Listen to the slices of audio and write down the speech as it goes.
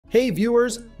Hey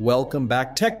viewers, welcome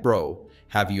back TechBro.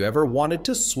 Have you ever wanted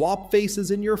to swap faces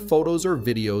in your photos or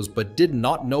videos but did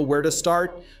not know where to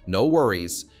start? No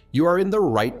worries, you are in the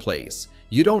right place.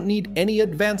 You don't need any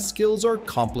advanced skills or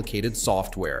complicated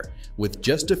software. With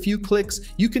just a few clicks,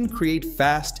 you can create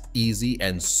fast, easy,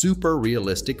 and super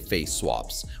realistic face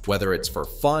swaps. Whether it's for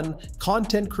fun,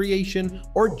 content creation,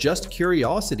 or just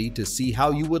curiosity to see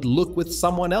how you would look with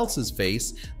someone else's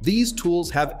face, these tools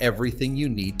have everything you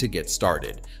need to get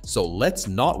started. So let's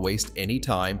not waste any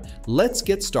time. Let's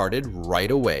get started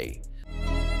right away.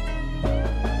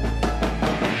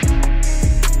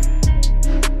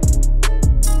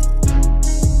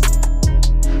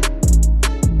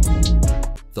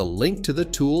 The link to the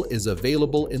tool is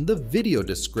available in the video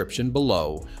description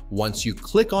below. Once you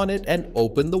click on it and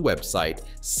open the website,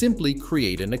 simply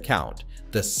create an account.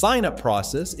 The sign-up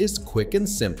process is quick and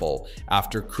simple.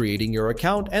 After creating your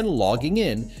account and logging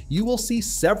in, you will see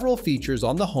several features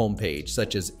on the homepage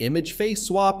such as image face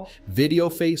swap, video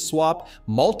face swap,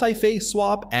 multi-face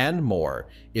swap, and more.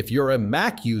 If you're a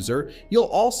Mac user, you'll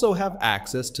also have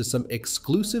access to some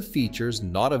exclusive features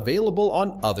not available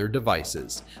on other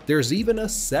devices. There's even a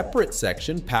separate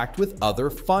section packed with other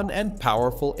fun and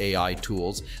powerful AI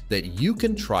tools that you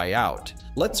can try out.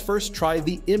 Let's first try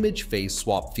the image face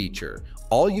swap feature.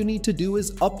 All you need to do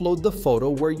is upload the photo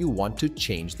where you want to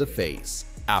change the face.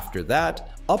 After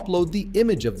that, upload the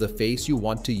image of the face you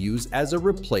want to use as a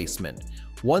replacement.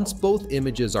 Once both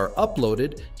images are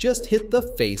uploaded, just hit the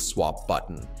face swap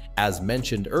button. As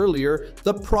mentioned earlier,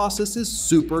 the process is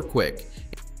super quick.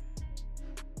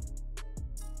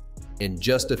 In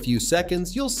just a few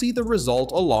seconds, you'll see the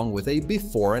result along with a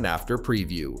before and after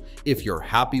preview. If you're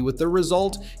happy with the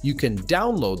result, you can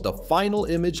download the final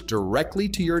image directly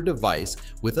to your device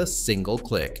with a single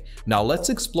click. Now let's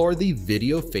explore the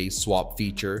video face swap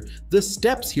feature. The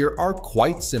steps here are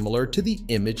quite similar to the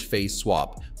image face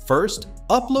swap. First,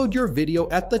 upload your video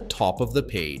at the top of the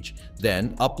page.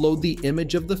 Then upload the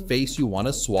image of the face you want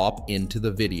to swap into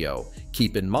the video.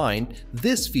 Keep in mind,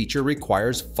 this feature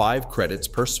requires 5 credits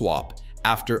per swap.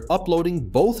 After uploading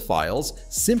both files,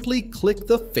 simply click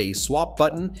the face swap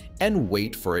button and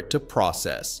wait for it to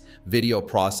process. Video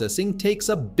processing takes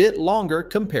a bit longer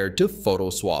compared to photo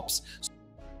swaps,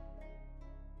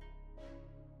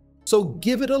 so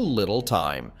give it a little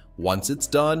time. Once it's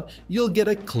done, you'll get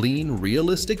a clean,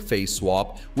 realistic face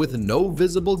swap with no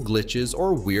visible glitches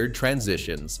or weird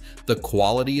transitions. The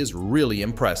quality is really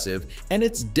impressive, and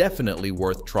it's definitely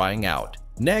worth trying out.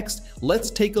 Next, let's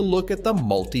take a look at the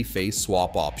multi-face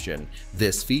swap option.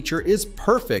 This feature is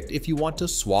perfect if you want to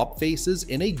swap faces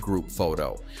in a group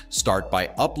photo. Start by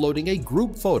uploading a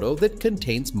group photo that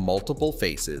contains multiple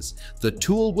faces. The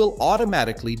tool will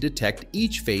automatically detect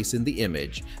each face in the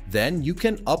image. Then you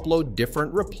can upload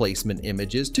different replacement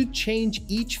images to change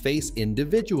each face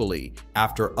individually.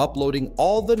 After uploading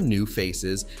all the new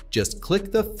faces, just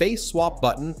click the face swap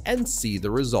button and see the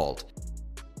result.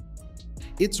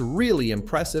 It's really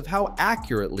impressive how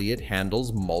accurately it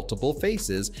handles multiple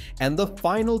faces, and the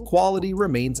final quality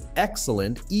remains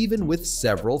excellent even with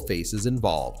several faces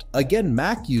involved. Again,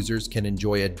 Mac users can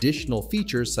enjoy additional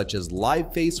features such as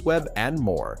live face web and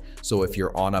more. So if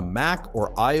you're on a Mac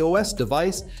or iOS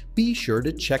device, be sure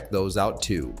to check those out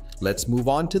too. Let's move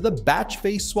on to the batch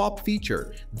face swap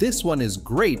feature. This one is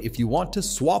great if you want to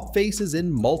swap faces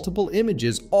in multiple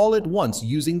images all at once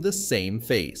using the same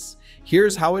face.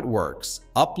 Here's how it works.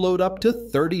 Upload up to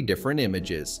 30 different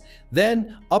images.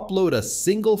 Then upload a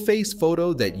single face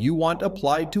photo that you want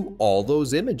applied to all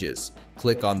those images.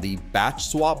 Click on the batch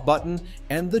swap button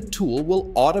and the tool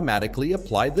will automatically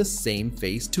apply the same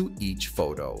face to each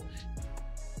photo.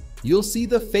 You'll see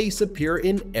the face appear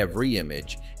in every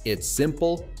image. It's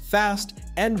simple, fast,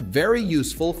 and very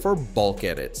useful for bulk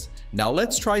edits. Now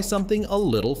let's try something a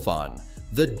little fun.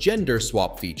 The gender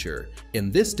swap feature.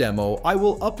 In this demo, I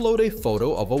will upload a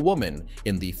photo of a woman.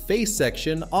 In the face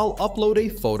section, I'll upload a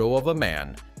photo of a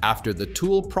man. After the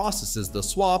tool processes the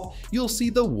swap, you'll see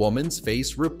the woman's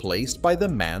face replaced by the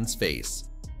man's face.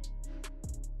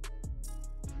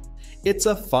 It's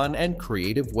a fun and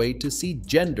creative way to see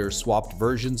gender-swapped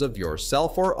versions of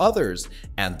yourself or others,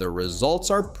 and the results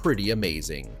are pretty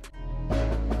amazing.